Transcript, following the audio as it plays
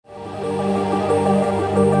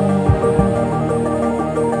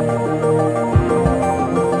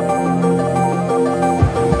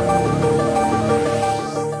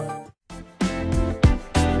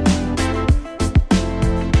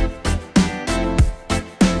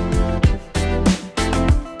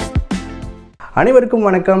அனைவருக்கும்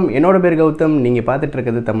வணக்கம். என்னோட பேர் கௌதம். நீங்கள் பார்த்துட்டு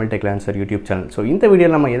இருக்கிறது Tamiltechlancer யூடியூப் சேனல். ஸோ இந்த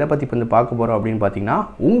வீடியோவில் நம்ம எதை பற்றி வந்து பார்க்க போகிறோம் அப்படின்னு பார்த்தீங்கன்னா,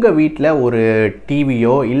 உங்கள் வீட்டில் ஒரு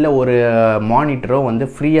டிவியோ இல்லை ஒரு மானிட்டரோ வந்து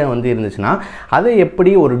ஃப்ரீயாக வந்து இருந்துச்சுன்னா அதை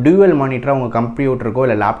எப்படி ஒரு டியூவல் மானிட்டராக உங்கள் கம்ப்யூட்டருக்கோ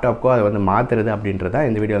இல்லை லேப்டாப்க்கோ அதை வந்து மாற்றுறது அப்படின்றத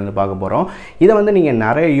இந்த வீடியோவில் வந்து பார்க்க போகிறோம். இதை வந்து நீங்கள்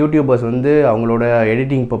நிறைய யூடியூபர்ஸ் வந்து அவங்களோட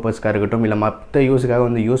எடிட்டிங் பர்பஸ்க்காக இருக்கட்டும் இல்லை மற்ற யூஸுக்காக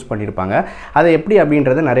வந்து யூஸ் பண்ணியிருப்பாங்க. அதை எப்படி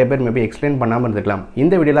அப்படின்றத நிறைய பேர் மேபி எக்ஸ்பிளைன் பண்ணாமல் இருந்துக்கலாம்.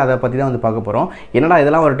 இந்த வீடியோவில் அதை பற்றி தான் வந்து பார்க்க போகிறோம். என்னடா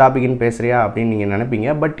இதெல்லாம் ஒரு டாபிக்னு பேசுகிறியா அப்படின்னு நீங்கள் நினைப்பீங்க.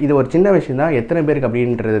 பட் இது ஒரு சின்ன விஷயம் தான். எத்தனை பேருக்கு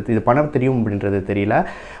அப்படின்றது இது பணம் தெரியும் அப்படின்றது தெரியல.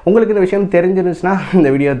 உங்களுக்கு இந்த விஷயம் தெரிஞ்சிருந்துச்சுன்னா இந்த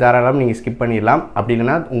வீடியோ தாராளம் நீங்கள் ஸ்கிப் பண்ணிடலாம். அப்படி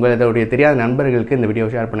இல்லைனா உங்களுடைய தெரியாத நண்பர்களுக்கு இந்த வீடியோ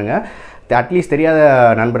ஷேர் பண்ணுங்கள். அட்லீஸ்ட் தெரியாத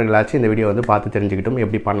நண்பர்களாச்சும் இந்த வீடியோ வந்து பார்த்து தெரிஞ்சுக்கிட்டும்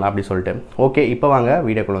எப்படி பண்ணலாம் அப்படி சொல்லிட்டு. ஓகே, இப்போ வாங்க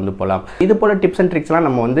வீடியோக்குள்ள வந்து போகலாம். இது போல் டிப்ஸ் அண்ட் ட்ரிக்ஸ்லாம்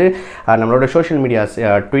நம்ம வந்து நம்மளோட சோஷியல் மீடியாஸ்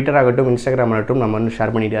ட்விட்டர் ஆகட்டும் இன்ஸ்டாகிராம் ஆகட்டும் நம்ம வந்து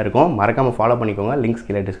ஷேர் பண்ணிகிட்டே இருக்கோம். மறக்காமல் ஃபாலோ பண்ணிக்கோங்க. லிங்க்ஸ்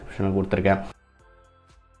கீழே டிஸ்கிரிப்ஷனில் கொடுத்துருக்கேன்.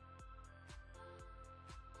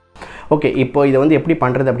 ஓகே, இப்போ இதை வந்து எப்படி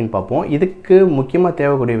பண்ணுறது அப்படின்னு பார்ப்போம். இதுக்கு முக்கியமாக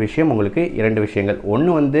தேவைக்கூடிய விஷயம் உங்களுக்கு இரண்டு விஷயங்கள். ஒன்று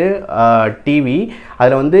வந்து டிவி,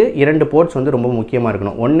 அதில் வந்து 2 போர்ட்ஸ் வந்து ரொம்ப முக்கியமாக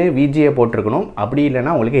இருக்கணும். ஒன்று விஜிஏ போட்டிருக்கணும், அப்படி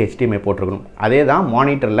இல்லைனா உங்களுக்கு HDMI போட்டிருக்கணும். அதே தான்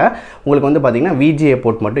மானிட்டரில் உங்களுக்கு வந்து பார்த்திங்கன்னா விஜிஏ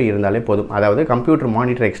போர்ட் மட்டும் இருந்தாலே போதும். அதாவது கம்ப்யூட்டர்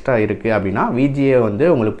மானிட்டர் எக்ஸ்ட்ரா இருக்குது அப்படின்னா விஜிஏ வந்து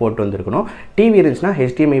உங்களுக்கு போர்ட் வந்து இருக்கணும். டிவி இருந்துச்சுன்னா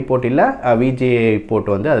HDMI போர்ட் இல்லை விஜிஏ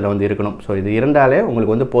போர்ட் வந்து அதில் வந்து இருக்கணும். ஸோ இது இருந்தாலே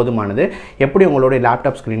உங்களுக்கு வந்து போதுமானது. எப்படி உங்களுடைய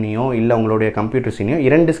லேப்டாப் ஸ்க்ரீனையோ இல்லை உங்களுடைய கம்ப்யூட்டர் ஸ்க்ரீனையோ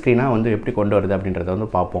 2 ஸ்க்ரீனாக வந்து எப்படி கொண்டு வருது அப்படின்றத வந்து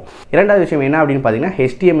பார்ப்போம். இரண்டாவது விஷயம் என்ன அப்படின்னு பார்த்தீங்கன்னா,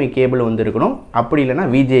 HDMI கேபிள் வந்து இருக்கணும், அப்படி இல்லைனா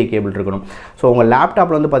விஜிஏ கேபிள் இருக்கணும். ஸோ உங்கள்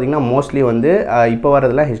லேப்டாப்பில் வந்து பார்த்தீங்கன்னா மோஸ்ட்லி வந்து இப்போ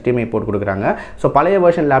வரதெல்லாம் HDMI போர்ட் கொடுக்குறாங்க. ஸோ பழைய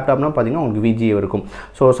வெர்ஷன் லேப்டாப்னா பார்த்தீங்கன்னா உங்களுக்கு விஜிஏ இருக்கும்.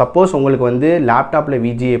 ஸோ சப்போஸ் உங்களுக்கு வந்து லேப்டாப்பில்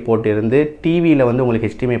விஜிஏ போர்ட் இருந்து டிவியில் வந்து உங்களுக்கு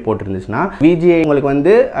HDMI போர்ட் இருந்துச்சுன்னா விஜிஏ உங்களுக்கு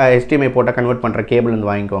வந்து HDMI போர்ட்டை கன்வெர்ட் பண்ணுற கேபிள்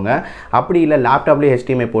வந்து வாங்கிக்கோங்க. அப்படி இல்லை லேப்டாப்லேயே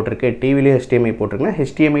HDMI போர்ட் இருக்குது, டிவிலேயும் HDMI போர்ட் இருக்குன்னா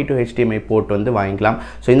HDMI to HDMI போர்ட் வந்து வாங்கிக்கலாம்.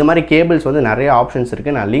 ஸோ இந்த மாதிரி கேபிள்ஸ் வந்து நிறைய ஆப்ஷன்ஸ்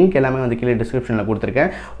இருக்குது. நான் லிங்க் எல்லாமே வந்து கீழே டிஸ்கிரிப்ஷனில்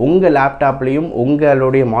கொடுத்துருக்கேன். உங்கள் லேப்டாப்லையும்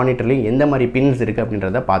உங்களுடைய மானிட்டர்லையும் எந்த மாதிரி பின்ஸ் இருக்குது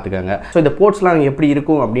அப்படின்றத பார்த்துக்கோங்க. ஸோ இந்த போர்ட்ஸ்லாம் எப்படி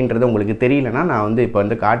இருக்கும் அப்படின்றது உங்களுக்கு தெரியலனா நான் வந்து இப்போ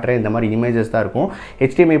வந்து காட்டுறேன். இந்த மாதிரி இமேஜஸ் தான் இருக்கும்.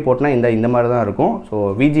 HDMI போர்ட்னா இந்த மாதிரி தான் இருக்கும். ஸோ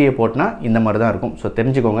விஜிஏ போர்ட்னா இந்த மாதிரி தான் இருக்கும். ஸோ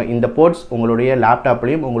தெரிஞ்சுக்கோங்க. இந்த போர்ட்ஸ் உங்களுடைய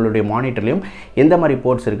லேப்டாப்லையும் உங்களுடைய மானிட்டர்லையும் எந்த மாதிரி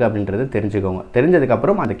போர்ட்ஸ் இருக்குது அப்படின்றது தெரிஞ்சுக்கோங்க.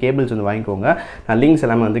 தெரிஞ்சதுக்கப்புறம் அந்த கேபிள்ஸ் வந்து வாங்கிக்கோங்க. நான் லிங்க்ஸ்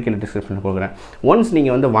எல்லாமே வந்து கீழே டிஸ்கிரிப்ஷனில் கொடுக்குறேன். ஒன்ஸ்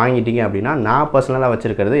நீங்கள் வந்து வாங்கிட்டீங்க அப்படின்னா, நான் பர்சனலாக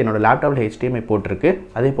வச்சிருக்கிறது என்னோட லேப்டாப்பில் HDMI போர்ட் இருக்குது,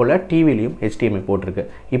 அதே போல் டிவிலையும் HDMI போட்டிருக்கு.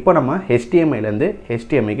 இப்போ நம்ம HDMIலேருந்து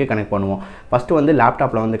HDMIக்கு கனெக்ட் பண்ணுவோம். ஃபஸ்ட்டு வந்து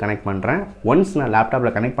லேப்டாப்பில் வந்து கனெக்ட் பண்ணுறேன். ஒன்ஸ் நான்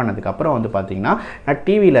லேப்டாப்பில் கனெக்ட் பண்ணதுக்கப்புறம் வந்து பார்த்தீங்கன்னா நான்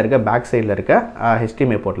டிவியில் இருக்க பேக் சைடில் இருக்க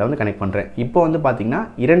HDMI போர்ட்டில் வந்து கனெக்ட் பண்ணுறேன். இப்போ வந்து பார்த்தீங்கன்னா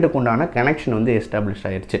 2க்கு உண்டான கனெக்ஷன் வந்து எஸ்டாப்ளிஷ்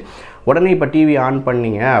ஆயிடுச்சு. உடனே இப்போ டிவி ஆன்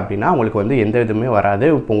பண்ணிங்க அப்படின்னா உங்களுக்கு வந்து எந்த இதுவுமே வராது.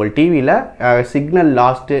 இப்போ உங்கள் டிவியில் சிக்னல்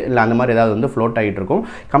லாஸ்ட்டு இல்லை அந்த மாதிரி ஏதாவது வந்து ஃப்ளோட் ஆகிட்டு இருக்கும்.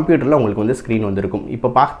 கம்ப்யூட்டரில் உங்களுக்கு வந்து ஸ்க்ரீன் வந்து இருக்கும். இப்போ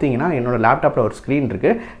பார்த்தீங்கன்னா என்னோட லேப்டாப்பில் ஒரு ஸ்க்ரீன்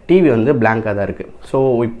இருக்குது, டிவி வந்து பிளாங்காக தான் இருக்குது. ஸோ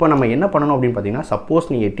இப்போ நம்ம என்ன பண்ணணும் அப்படின்னு பார்த்தீங்கன்னா, சப்போஸ்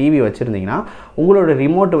நீங்கள் டிவி வச்சுருந்தீங்கன்னா உங்களோட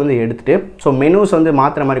ரிமோட்டை வந்து எடுத்துகிட்டு ஸோ மெனூஸ் வந்து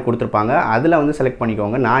மாற்றுற மாதிரி கொடுத்துருப்பாங்க, அதில் வந்து செலக்ட்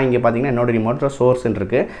பண்ணிக்கோங்க. நான் இங்கே பார்த்தீங்கன்னா என்னோட ரிமோட்டில் சோர்ஸ்ன்னு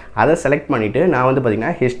இருக்குது, அதை செலக்ட் பண்ணிவிட்டு நான் வந்து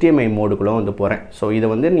பார்த்தீங்கன்னா HDMI மோடுக்குள்ளே வந்து போகிறேன். ஸோ இதை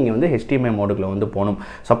வந்து நீங்கள் வந்து HDMI மோடுக்குள்ளே வந்து போகணும்.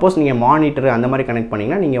 சப்போஸ் நீங்கள் மானிட்டர் அந்த மாதிரி கனெக்ட்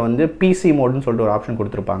பண்ணிங்கன்னா நீங்கள் வந்து PC மோடுன்னு சொல்லிட்டு ஒரு ஆப்ஷன்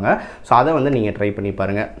கொடுத்துருப்பாங்க. ஸோ அதை வந்து நீங்கள் ட்ரை பண்ணி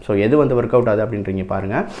பாருங்கள். ஸோ எது வந்து ஒர்க் அவுட் ஆகுது அப்படின்றீங்க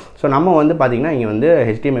பாருங்கள். ஸோ நம்ம வந்து பார்த்திங்கன்னா இங்கே வந்து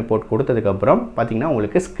HDMI போர்ட் கொடுத்ததுக்கப்புறம் பார்த்திங்கன்னா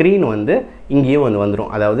உங்களுக்கு ஸ்க்ரீன் வந்து இங்கேயே வந்து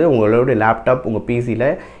வந்துடும். அதாவது உங்களோட லேப்டாப் உங்கள் PCயில்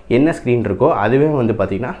என்ன ஸ்க்ரீன் இருக்கோ அதுவே வந்து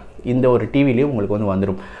பார்த்திங்கன்னா இந்த ஒரு டிவிலையும் உங்களுக்கு வந்து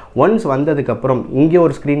வந்துடும். ஒன்ஸ் வந்ததுக்கப்புறம் இங்கே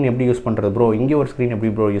ஒரு ஸ்க்ரீன் எப்படி யூஸ் பண்ணுறது ப்ரோ, இங்கே ஒரு ஸ்க்ரீன் எப்படி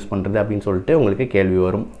ப்ரோ யூஸ் பண்ணுறது அப்படின்னு சொல்லிட்டு உங்களுக்கு கேள்வி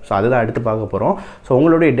வரும். ஸோ அதுதான் அடுத்து பார்க்க போகிறோம். ஸோ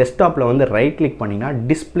உங்களுடைய டெஸ்க்டாப்பில் வந்து ரைட் கிளிக் பண்ணிங்கன்னா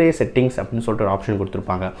டிஸ்பிளே செட்டிங்ஸ் அப்படின்னு சொல்லிட்டு ஒரு ஆப்ஷன்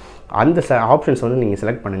கொடுத்துருப்பாங்க. அந்த ஆப்ஷன்ஸ் வந்து நீங்கள்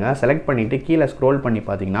செலக்ட் பண்ணுங்கள். செலக்ட் பண்ணிவிட்டு கீழே ஸ்க்ரோல் பண்ணி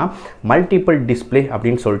பார்த்தீங்கன்னா மல்டிபிள் டிஸ்பிளே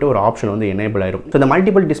அப்படின்னு சொல்லிட்டு ஒரு ஆப்ஷன் வந்து எனேபிள் ஆயிடும். ஸோ இந்த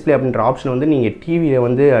மல்டிபிள் டிஸ்பிளே அப்படின்ற ஆப்ஷன் வந்து நீங்கள் டிவியை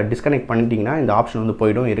வந்து டிஸ்கனெக்ட் பண்ணிட்டீங்கன்னா இந்த ஆப்ஷன் வந்து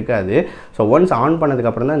போய்டும் இருக்காது. ஸோ ஒன்ஸ் ஆன்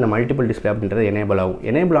பண்ணதுக்கப்புறம் தான் இந்த மல்டிபிள் டிஸ்பிளே அப்படின்றது எனேபிள் ஆகும்.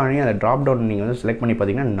 எனேபிள் ஆனி அந்த ட்ராப் டவுன் நீங்கள் வந்து செலக்ட் பண்ணி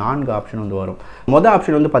பார்த்தீங்கன்னா 4 ஆப்ஷன் வந்து வரும். மொதல்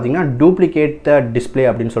ஆப்ஷன் வந்து பார்த்தீங்கன்னா டூப்ளிகேட் த டிஸ்பிளே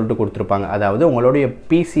அப்படின்னு சொல்லிட்டு கொடுத்துருப்பாங்க. அதாவது உங்களுடைய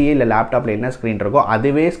PC இல்லை லேப்டாப்பில் என்ன ஸ்க்ரீன் இருக்கோ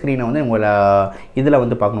அதுவே ஸ்க்ரீனை வந்து உங்களை இதில்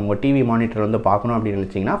வந்து பார்க்கணும், உங்கள் டிவி மானிட்டர் வந்து பார்க்கணும் அப்படின்னு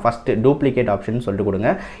நினச்சிங்கன்னா ஃபஸ்ட்டு டூப்ளிகேட் ஆப்ஷன் சொல்லிட்டு கொடுங்க.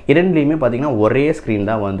 இரண்டுலேயுமே பார்த்தீங்கன்னா ஒரே ஸ்க்ரீன்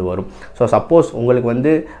தான் வந்து வரும். ஸோ சப்போஸ் உங்களுக்கு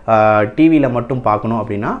வந்து டிவியில் மட்டும் பார்க்கணும்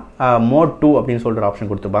அப்படின்னா மோட் 2 அப்படின்னு சொல்லிட்டு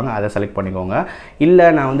ஆப்ஷன் கொடுத்துருப்பாங்க, அதை செலக்ட் பண்ணிக்கோங்க. இல்லை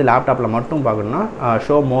நான் வந்து லேப்டாப்பில் மட்டும் பார்க்கணுன்னா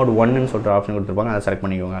ஷோ மோட் 1ன்னு சொல்லிட்டு ஆப்ஷன் கொடுத்துருப்பாங்க, அதை செலக்ட்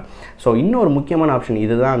பண்ணிக்கோங்க. ஸோ இன்னொரு முக்கியமான ஆப்ஷன்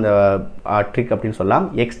இதுதான் அந்த ட்ரிக் அப்படின்னு சொல்லலாம்.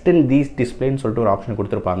 எக்ஸ்டெண்ட் தீஸ் டிஸ்பிளேன்னு சொல்லிட்டு ஒரு ஆப்ஷன்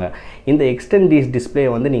கொடுத்துருப்பாங்க. இந்த எக்ஸ்டெண்ட் தீஸ் டிஸ்பிளே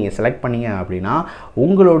வந்து நீங்கள் செலக்ட் பண்ணீங்க அப்படின்னா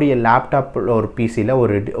உங்களுடைய லேப்டாப்பில் ஒரு பிசியில்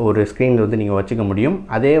ஒரு ஸ்க்ரீன் வந்து நீங்கள் வச்சுக்க முடியும்.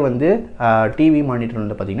 அதே வந்து டிவி மானிட்டர்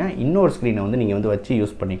வந்து பார்த்திங்கன்னா இன்னொரு ஸ்க்ரீனை வந்து நீங்கள் வந்து வச்சு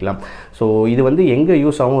யூஸ் பண்ணிக்கலாம். ஸோ இது வந்து எங்கே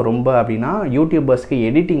யூஸ் ஆகும் ரொம்ப அப்படின்னா யூடியூபர்ஸ்க்கு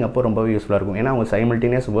எடிட்டிங் அப்போ ரொம்பவே யூஸ்ஃபுல்லாக இருக்கும். ஏன்னா அவங்க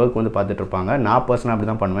சைமல்டேனியஸ் ஒர்க் வந்து பார்த்துட்டு இருப்பாங்க. நான் பர்சனலாக அப்படி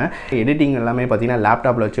தான் பண்ணுவேன். எடிட்டிங் எல்லாமே பார்த்தீங்கன்னா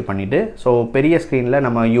லேப்டாப்பில் வச்சு பண்ணிவிட்டு ஸோ பெரிய ஸ்க்ரீனில்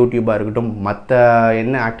நம்ம யூடியூபாக இருக்கட்டும் மற்ற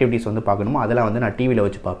என்ன ஆக்டிவிட்டீஸ் வந்து பார்க்கணுமோ அதெல்லாம் வந்து நான் டிவியில்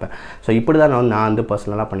வச்சு பார்ப்பேன். ஸோ இப்படி தான் நான் வந்து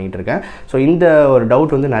பர்சனலாக பண்ணிகிட்டு இருக்கேன். ஸோ இந்த ஒரு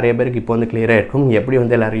டவுட் வந்து நிறைய பேருக்கு இப்போ வந்து கிளியராக இருக்கும், எப்படி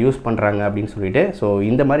வந்து எல்லோரும் யூஸ் பண்ணுறாங்க அப்படின்னு சொல்லிட்டு. ஸோ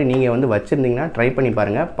இந்த மாதிரி நீங்கள் வந்து வச்சுருந்தீங்கன்னா ட்ரை பண்ணி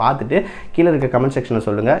பாருங்கள். பார்த்துட்டு கீழே இருக்க கமெண்ட் செக்ஷனில்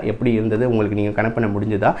சொல்லுங்கள் எப்படி இருந்தது, உங்களுக்கு நீங்கள் கனெக்ட் பண்ண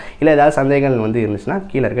முடிஞ்சதா, இல்லை ஏதாவது சந்தேகங்கள் வந்து இருந்துச்சுன்னா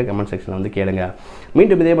கீழே இருக்க கமெண்ட் செக்ஷனில் வந்து கேளுங்க.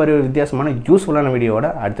 மீண்டும் இதே மாதிரி ஒரு வித்தியாசமான யூஸ்ஃபுல்லான வீடியோவோட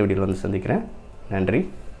அடுத்த வீடியோவில் வந்து சந்திக்கிறேன். நன்றி,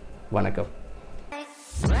 வணக்கம்.